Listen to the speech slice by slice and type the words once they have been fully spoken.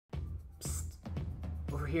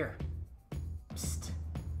here. Psst.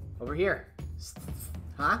 Over here. Psst.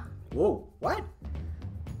 Huh? Whoa, what?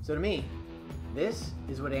 So to me, this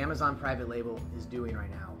is what Amazon private label is doing right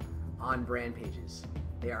now on brand pages.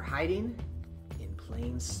 They are hiding in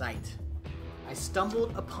plain sight. I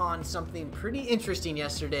stumbled upon something pretty interesting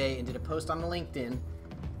yesterday and did a post on the LinkedIn.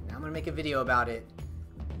 Now I'm gonna make a video about it,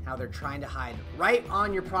 how they're trying to hide right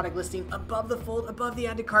on your product listing, above the fold, above the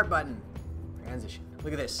add to cart button. Transition.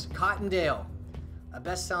 Look at this, Cottondale, a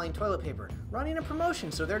best-selling toilet paper, running a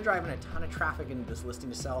promotion, so they're driving a ton of traffic into this listing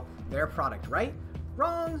to sell their product, right?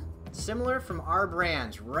 Wrong. Similar from our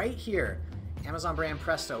brands right here. Amazon brand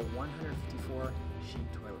Presto, 154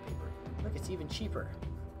 sheet toilet paper. Look, it's even cheaper.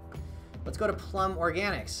 Let's go to Plum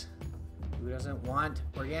Organics. Who doesn't want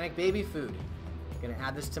organic baby food? Gonna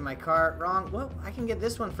add this to my cart. Wrong. Well, I can get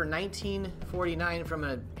this one for $19.49 from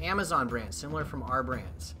an Amazon brand, similar from our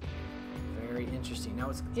brands. Very interesting. Now,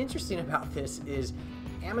 what's interesting about this is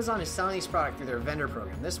Amazon is selling these products through their vendor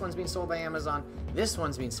program. This one's being sold by Amazon. This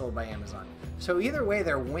one's being sold by Amazon. So either way,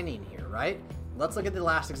 they're winning here, right? Let's look at the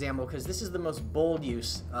last example because this is the most bold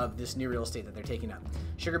use of this new real estate that they're taking up.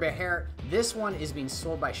 Sugar Bear Hair. This one is being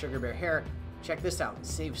sold by Sugar Bear Hair. Check this out.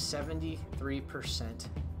 Save 73%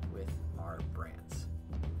 with our brands.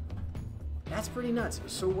 That's pretty nuts.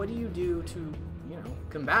 So what do you do to,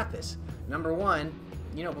 combat this? Number one,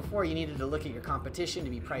 before you needed to look at your competition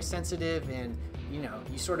to be price sensitive and,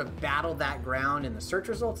 you sort of battled that ground in the search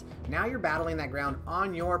results. Now you're battling that ground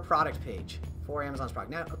on your product page for Amazon's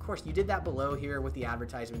product. Now, of course, you did that below here with the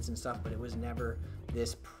advertisements and stuff, but it was never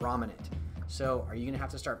this prominent. So are you gonna have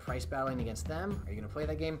to start price battling against them? Are you gonna play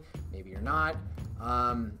that game? Maybe you're not.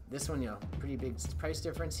 This one, pretty big price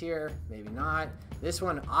difference here. Maybe not. This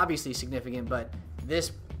one, obviously significant, but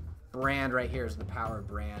this brand right here is the Power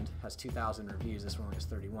brand, has 2,000 reviews. This one has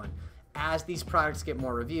 31. As these products get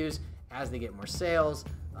more reviews, as they get more sales,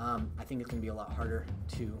 I think it's gonna be a lot harder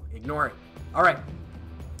to ignore it. All right,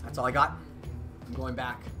 that's all I got. I'm going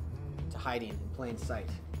back to hiding in plain sight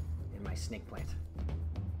in my snake plant.